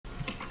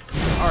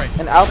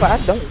And Alpha,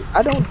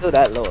 I don't do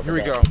that low. Here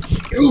we go.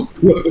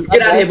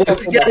 Get out of here,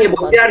 boys. Get out of here,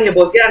 boys. Get out of here,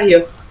 boys. Get out of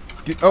here.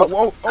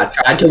 Oh. I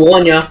tried to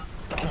warn ya.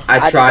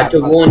 I tried to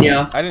warn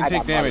ya. I didn't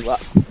take damage.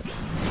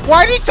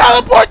 Why did he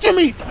teleport to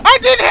me? I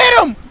didn't hit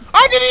him.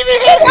 I didn't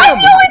even hit him. Why are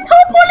you always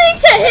teleporting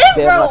to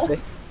him,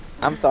 bro?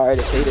 I'm sorry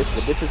to say this,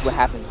 but this is what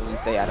happens when you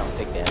say I don't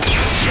take damage.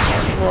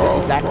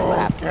 That's exactly what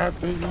happened.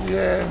 Captain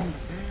Yen.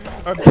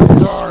 I'm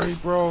sorry,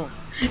 bro.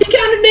 He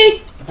counted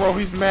me. Bro,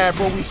 he's mad,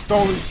 bro. We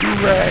stole his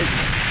do-rag.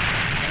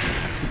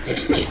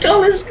 We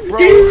stole his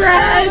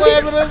do-rag.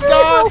 Slamming us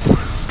down.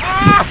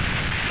 Ah!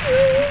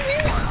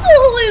 We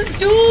stole his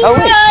do-rag. Oh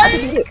wait, I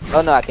can do it.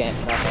 Oh no, I can't.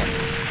 No, I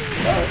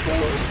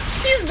can't.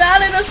 He's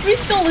mad at us. We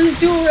stole his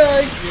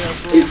do-rag. Yeah,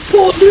 bro. His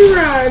poor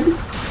do-rag.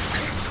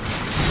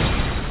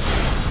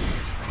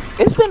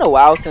 It's been a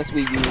while since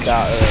we used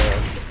our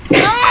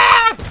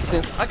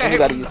since I got we hit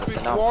gotta with use this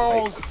big now.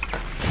 walls.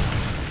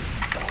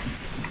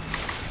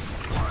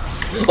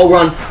 Oh,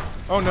 run.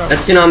 Oh no.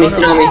 That's tsunami,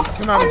 tsunami.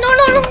 Oh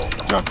no.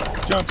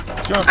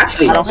 Jump.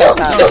 Actually, I don't have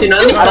time. tsunami I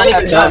don't funny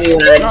have got me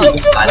when I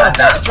keep I got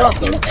that.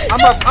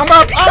 I'm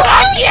up.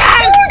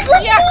 Yes!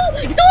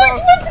 Dork,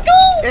 let's go.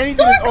 And he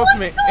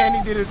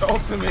did his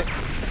ultimate.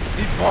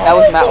 He balled. That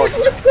was my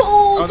ultimate. Let's go.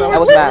 Oh, that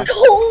was Let's go.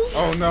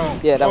 Oh no.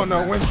 Yeah, that oh was no,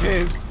 mine.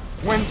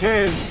 when's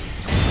his?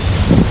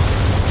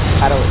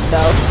 I don't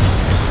know.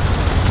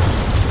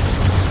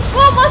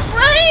 Oh, my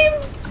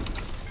frames.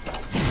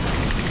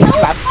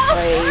 My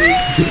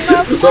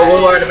frames. But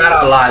we're worried about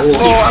our lives.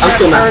 Oh, I'm I'm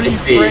still at not 30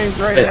 frames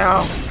right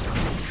now.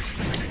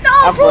 No,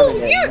 I'm bro,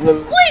 running it.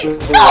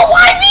 wait, no,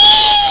 why me?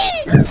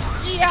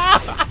 Yeah.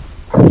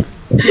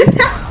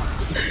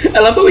 I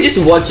love how we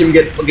just watch him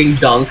get fucking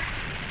dunked.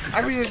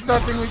 I mean, there's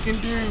nothing we can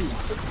do.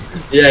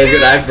 Yeah,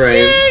 good eye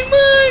frame.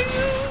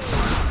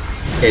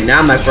 Okay,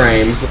 now my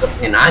frames with the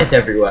fucking eyes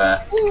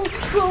everywhere. Oh,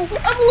 bro,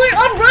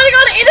 I'm running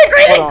on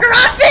integrated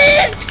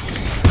graphics.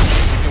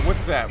 Hey,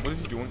 what's that? What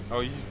is he doing?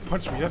 Oh, you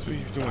punched me. That's what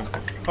he's doing.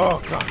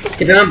 Oh gosh.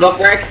 Can you block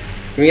break?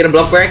 Can we get a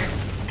block break?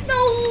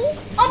 No,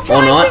 I'm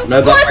trying not? to.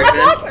 No block break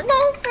then?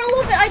 No, for a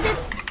little bit I did.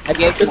 I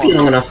gave Took you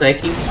long enough,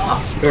 Snakey.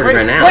 Oh, you're already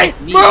ran out. Wait,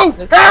 move!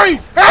 Harry!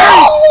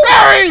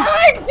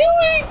 I'm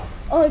doing.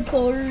 I'm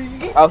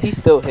sorry. Oh, he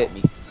still hit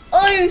me.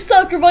 I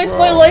sacrificed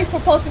my life for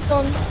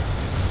Pakistan.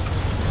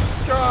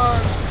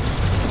 God.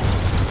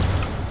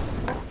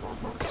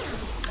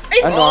 I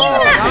see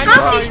that. I How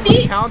know many he was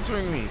feet?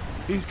 countering me.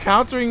 He's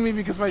countering me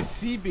because my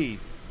sea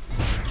beast.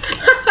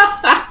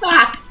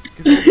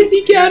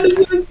 He counted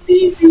on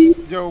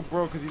TV. Yo,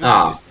 bro, because he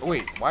doesn't.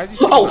 Wait, why is he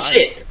shooting Oh the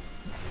shit! ice?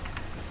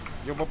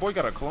 Yo, my boy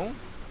got a clone?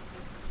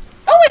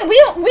 Oh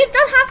wait, we've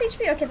done half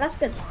HP. Okay, that's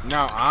good.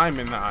 Now I'm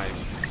in the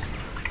ice.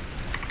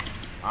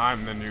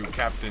 I'm the new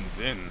Captain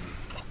Zhen.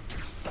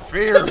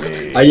 Fear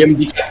me. I am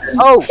the captain.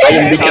 Oh, I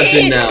am the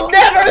captain now.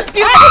 Never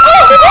steal.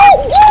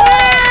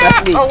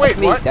 That's me. Oh wait, that's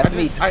me. what? That's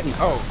me.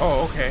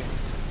 Oh, okay.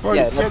 Bro,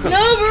 Yeah, you scared the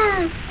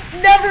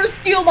Never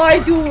steal my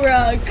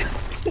do-rag.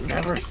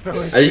 never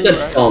stole his I just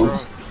got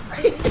stomped.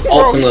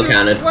 Ultimate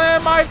counted.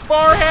 Slam my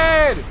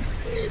forehead.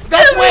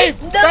 That's wave.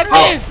 That's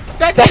his.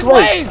 That's his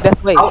wave.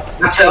 That's wave.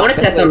 Actually, I want to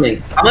test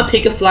something. I'm gonna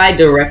pick a fly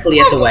directly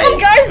at the wave.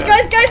 Guys, I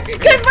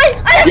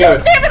have no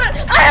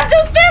stamina. I have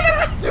no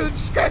stamina. Dude,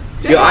 just got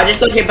Yo, I just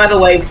got hit by the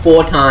wave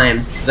 4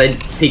 times because I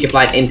peek a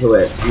flight into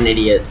it. I'm an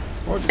idiot.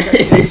 Bro, just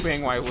got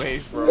bang white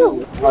waves,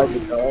 bro.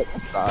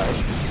 I'm sorry.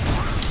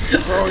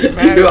 Bro, you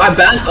mad? Dude, I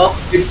bounce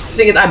off. The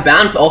thing is, I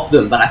bounce off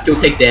them, but I still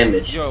take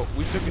damage. Yo,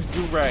 we took his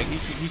do-rag.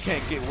 He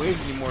can't get waves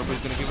anymore, but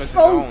he's gonna give us his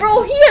Bro, own.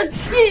 bro,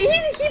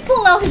 he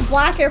pulled out his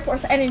Black Air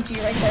Force energy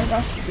right there,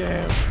 bro.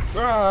 Damn.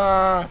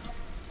 Ah.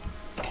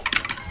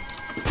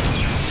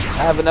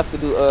 I have enough to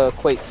do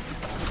Quake.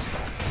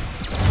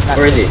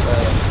 Where is he?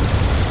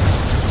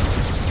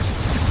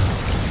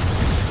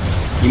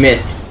 You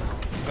missed.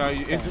 No,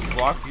 it's just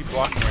blocked. He's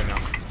blocking right now.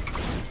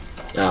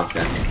 Oh,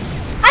 okay.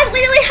 I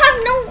literally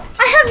have no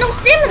Bro,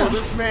 stamina.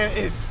 this man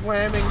is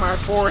slamming my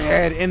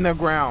forehead in the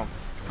ground.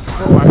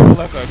 Bro, I feel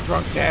like a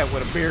drunk dad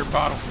with a beer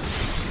bottle.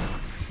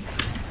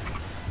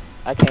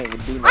 I can't even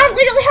do I nothing.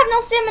 literally have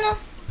no stamina.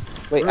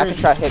 Wait, Where I is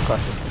can try hit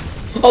crusher.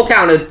 Oh,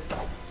 counted.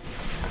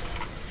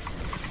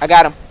 I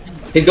got him.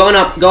 He's going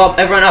up. Go up.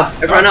 Everyone up.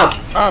 Everyone up.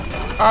 Up.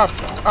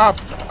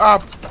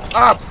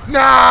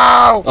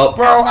 No! Oh.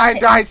 Bro, I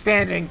died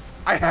standing.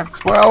 I have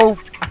 12.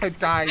 I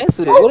died.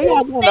 Cancel this. What are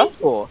y'all going up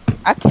for?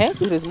 I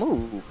canceled his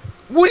move.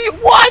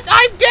 What?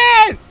 I'm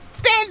dead!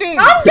 Standing!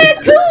 I'm dead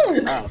too.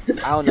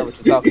 I don't know what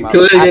you're talking about.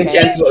 Clearly I didn't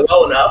cancel it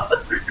well enough.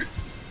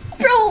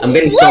 Bro, I'm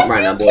getting stopped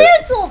right now, boys.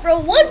 Cancel, bro.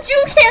 What'd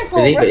you cancel,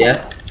 Did he? bro? But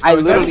yeah. I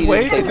Is that his literally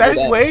wave? didn't Is that his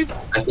cancel wave?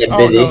 I said Oh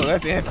busy. no,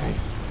 that's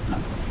Anthony's.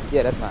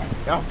 Yeah, that's mine.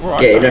 Oh, bro,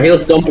 Yeah, you know, he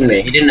was stomping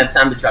me. He didn't have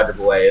time to charge up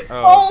a wave.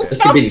 Oh, okay.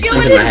 stop busy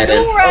stealing sticking my his head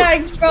in.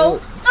 do-rags, bro.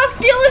 Stop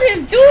stealing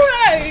his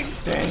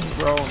do-rags. Dang,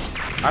 bro.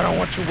 I don't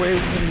want your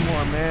waves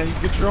anymore, man. You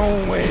get your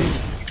own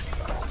waves.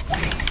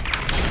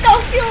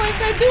 Stop stealing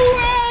the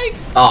do-rags.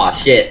 Oh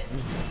shit.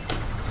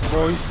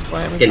 Bro, he's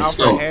slamming Getting out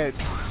my stomped. head.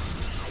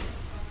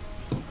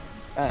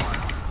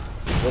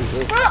 What is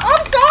this? Bro,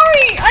 I'm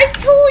sorry. I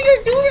stole your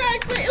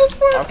do-rag, but it was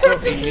for a Also,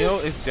 Emil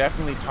is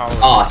definitely taller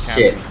Oh, than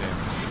shit. Captain Zin.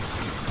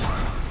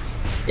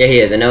 Yeah, he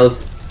is. The nose.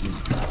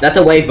 That's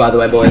a wave, by the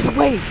way, boys. That's a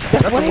wave.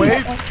 That's That's a wave.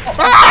 wave. Oh,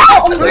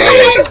 Ah! I have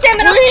no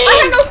stamina. I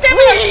have no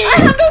stamina. I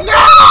have no stamina.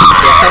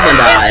 Yeah, someone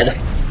died.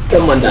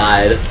 Someone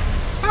died.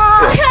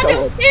 I had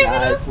no Someone stamina.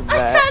 died from I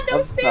that. had no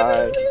I'm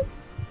stamina. sorry.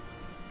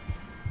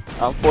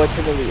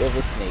 Unfortunately, it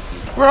was Snaky.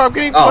 Bro, I'm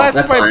getting Oh,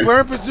 blasted that's by fine.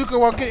 burn bazooka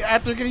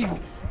after getting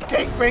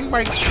gangbanged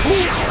by 2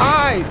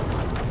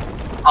 tides.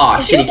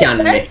 Oh, shit, he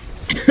counted me.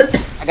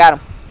 I got him.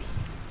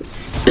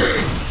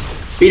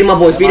 Beat him up,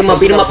 boys. Beat him up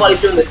while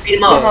he's doing this. Beat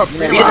him up. Beat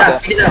Beat him his up.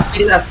 ass. Beat his ass.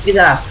 Beat his ass. Beat his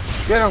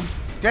ass. Get him.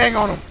 Gang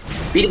on him.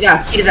 Beat his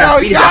ass. Beat his No, ass.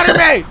 he Beat his got ass.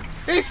 me.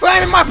 He's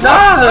slamming my foot. No.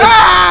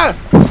 Ah!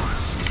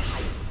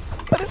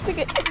 But this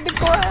nigga in the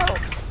ground.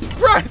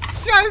 Bro, this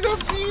guy's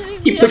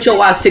abusing me. He put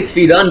your ass 6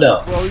 feet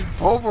under. Bro, he's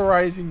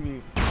pulverizing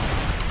me.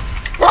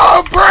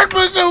 Bro, burn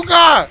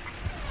bazooka!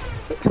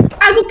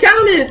 I go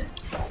counted.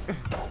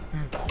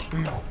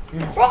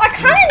 Bro, I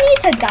kind of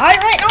need to die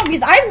right now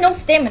because I have no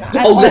stamina.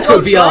 Oh, let's go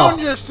Go drown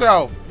VR.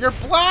 yourself. You're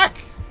black.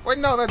 Wait,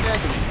 no, that's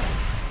Anthony.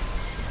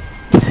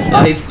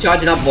 Oh, he's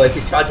charging up, boys.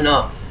 He's charging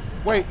up.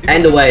 Wait.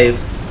 And the wave.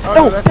 Oh,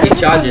 no, that's He's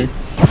Anthony. charging.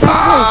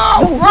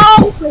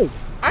 Oh, bro!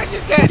 I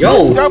just got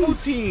Yo. double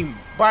teamed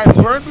by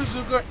burn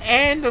bazooka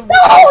and the. No,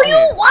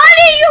 you. Why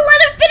did you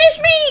let it finish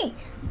me?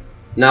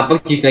 Nah,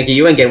 fuck you, Snaky.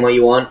 You ain't getting what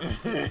you want. I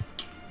needed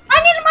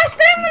my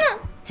stamina.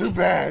 Too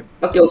bad.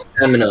 Fuck your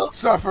stamina.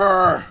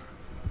 Suffer.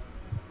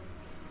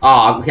 Oh,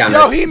 I'll count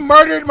Yo, it. he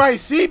murdered my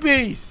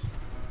CBs.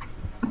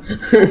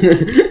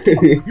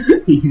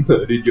 He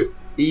murdered your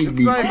It's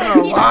baby. not even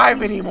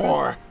alive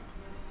anymore.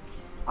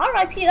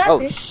 R.I.P. that Oh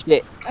bitch.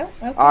 shit. Oh,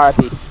 okay.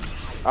 R.I.P.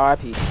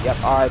 R.I.P.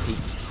 Yep. R.I.P.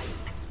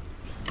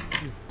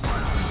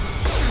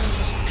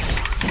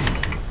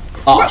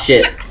 Oh,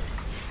 shit.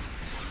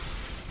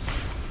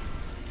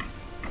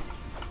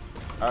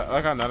 I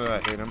like how none of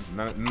that hit him.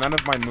 None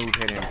of my move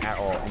hit him at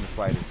all in the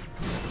slightest.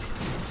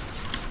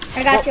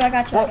 I got you. I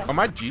got you. I got you. Am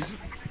I Jesus?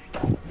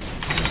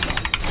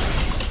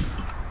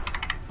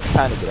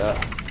 Time to get up.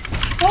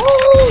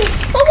 Oh,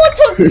 someone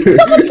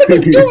took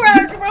his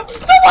do-rag, bro.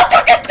 Someone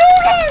took his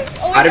do-rag.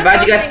 Oh, I'd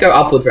advise you guys to go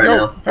upwards right Yo,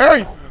 now.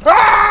 hurry!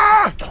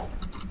 Ah!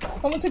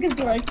 Someone took his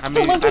do-rag. I made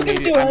Someone it. I took his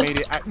made it. I do-rag. made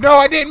it. No,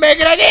 I didn't make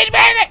it. I didn't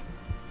make it.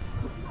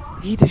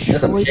 He That's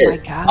some destroyed my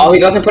shit. guy. Oh, he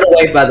doesn't put a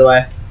wave, by the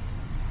way.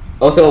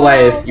 Also a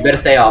wave. You better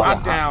stay off.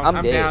 I'm down. I'm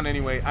I'm dead. down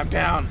anyway. I'm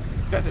down.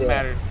 Doesn't Yeah.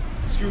 matter.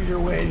 Screw your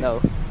waves.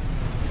 No.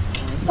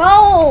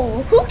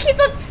 Oh, who keeps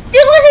on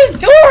stealing his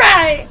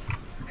do-rag?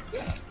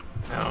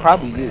 Oh,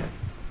 Probably you. man.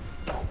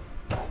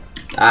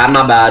 Ah,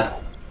 my bad.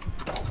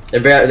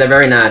 They're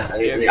very nice.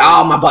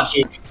 Oh, my butt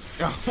cheeks.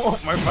 Oh,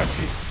 my butt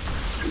cheeks.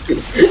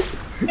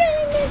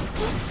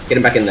 Get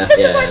him back in there.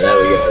 Yeah, there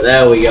we go.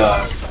 There we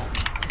go.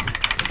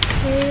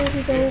 Here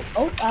we go.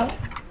 Oh, out.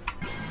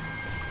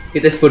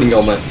 Get this footing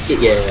on, man.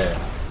 Yeah.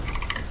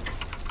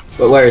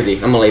 But where is he?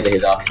 I'm gonna lay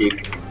his ass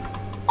cheeks.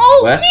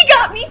 Oh, Where? he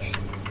got me.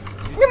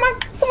 Never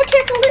mind. Someone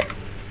canceled it.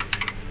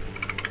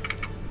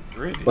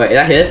 Where is he? Wait, is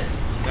that his?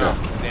 No.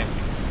 Damn.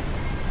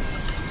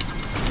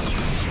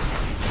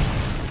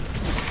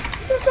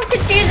 This is so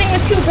confusing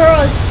with 2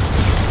 girls.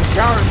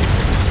 Counter.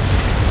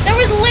 There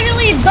was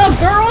literally the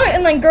girl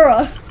and then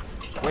girl.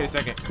 Wait a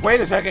second. Wait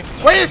a second.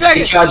 Wait a second.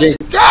 He's charging.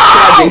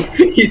 Go!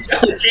 He's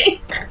charging.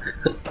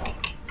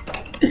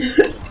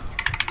 No!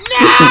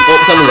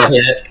 Oh, someone got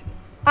hit.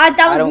 That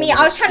I was don't me.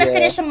 I was trying to yeah.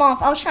 finish him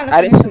off. I was trying to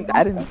I finish him didn't. off.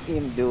 I didn't see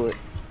him do it.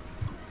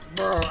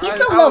 Bro, He's I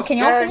so low, was can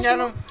y'all staring finish at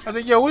him? him. I was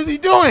like, yo, what is he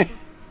doing?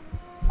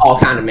 Oh,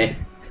 counted me.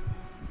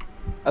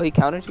 Oh, he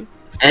countered you.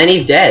 And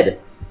he's dead.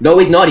 No,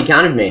 he's not. He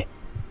counted me.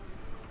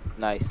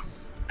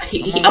 Nice.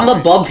 I'm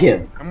above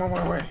him. I'm on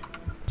my way.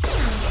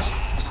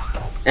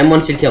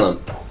 M1 should kill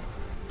him.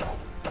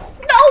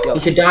 No! He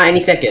should die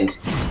any second.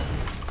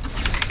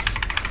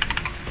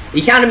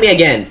 He counted me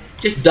again.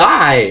 Just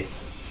die.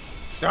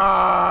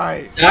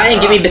 Die. Die and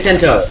give me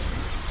Bacento.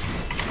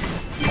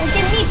 Oh,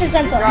 give me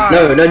Pizento. Die.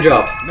 No, no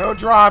drop. No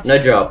drops. No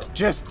drop.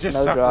 Just No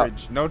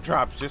suffrage. No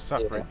drops. Just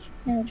suffrage.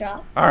 No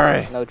drop. All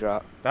right. No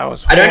drop. That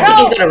was. I don't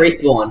horrible. think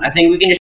he's gonna respawn. I think we can just